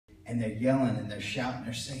and they're yelling and they're shouting,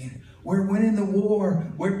 they're saying, we're winning the war,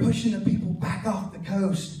 we're pushing the people back off the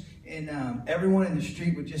coast. And everyone in the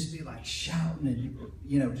street would just be like shouting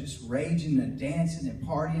and, just raging and dancing and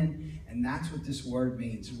partying. And that's what this word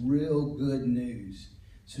means, real good news.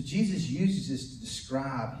 So Jesus uses this to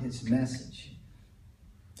describe his message.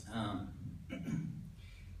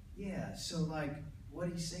 So like what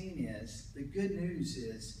he's saying is, the good news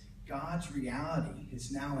is God's reality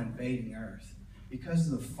is now invading earth.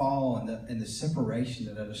 Because of the fall and the separation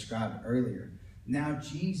that I described earlier, now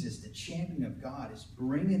Jesus, the champion of God, is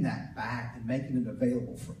bringing that back and making it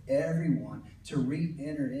available for everyone to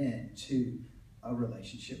re-enter into a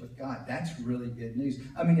relationship with God. That's really good news.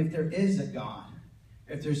 I mean, if there is a God,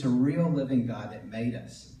 if there's a real living God that made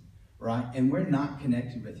us, right, and we're not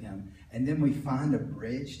connected with him, and then we find a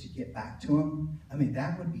bridge to get back to him, I mean,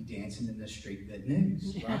 that would be dancing in the street good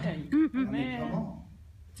news, right? I mean, come on.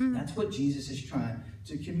 That's what Jesus is trying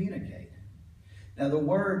to communicate. Now, the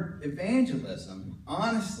word evangelism,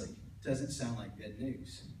 honestly, doesn't sound like good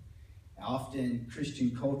news. Often,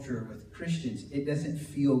 Christian culture with Christians, it doesn't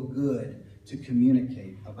feel good to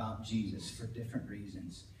communicate about Jesus for different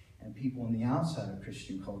reasons. And people on the outside of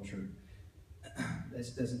Christian culture,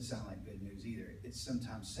 this doesn't sound like good news either. It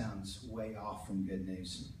sometimes sounds way off from good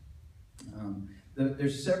news.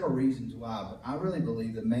 There's several reasons why, but I really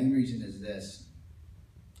believe the main reason is this.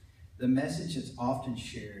 The message that's often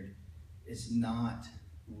shared is not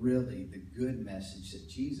really the good message that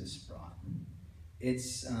Jesus brought.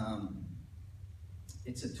 It's a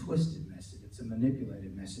twisted message. It's a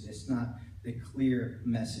manipulated message. It's not the clear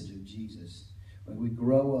message of Jesus. When we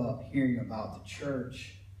grow up hearing about the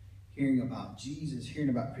church, hearing about Jesus, hearing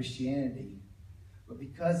about Christianity, but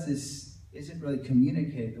because this isn't really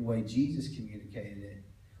communicated the way Jesus communicated it,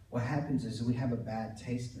 what happens is we have a bad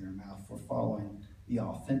taste in our mouth for following the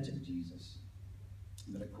authentic Jesus.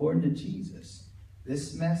 But according to Jesus,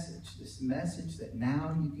 this message that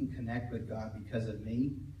now you can connect with God because of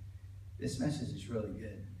me, this message is really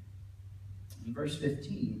good. In verse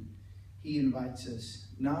 15, he invites us,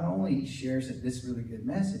 not only he shares this really good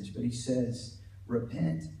message, but he says,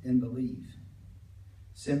 repent and believe.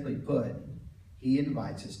 Simply put, he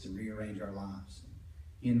invites us to rearrange our lives.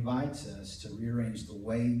 He invites us to rearrange the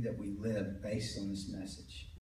way that we live based on this message.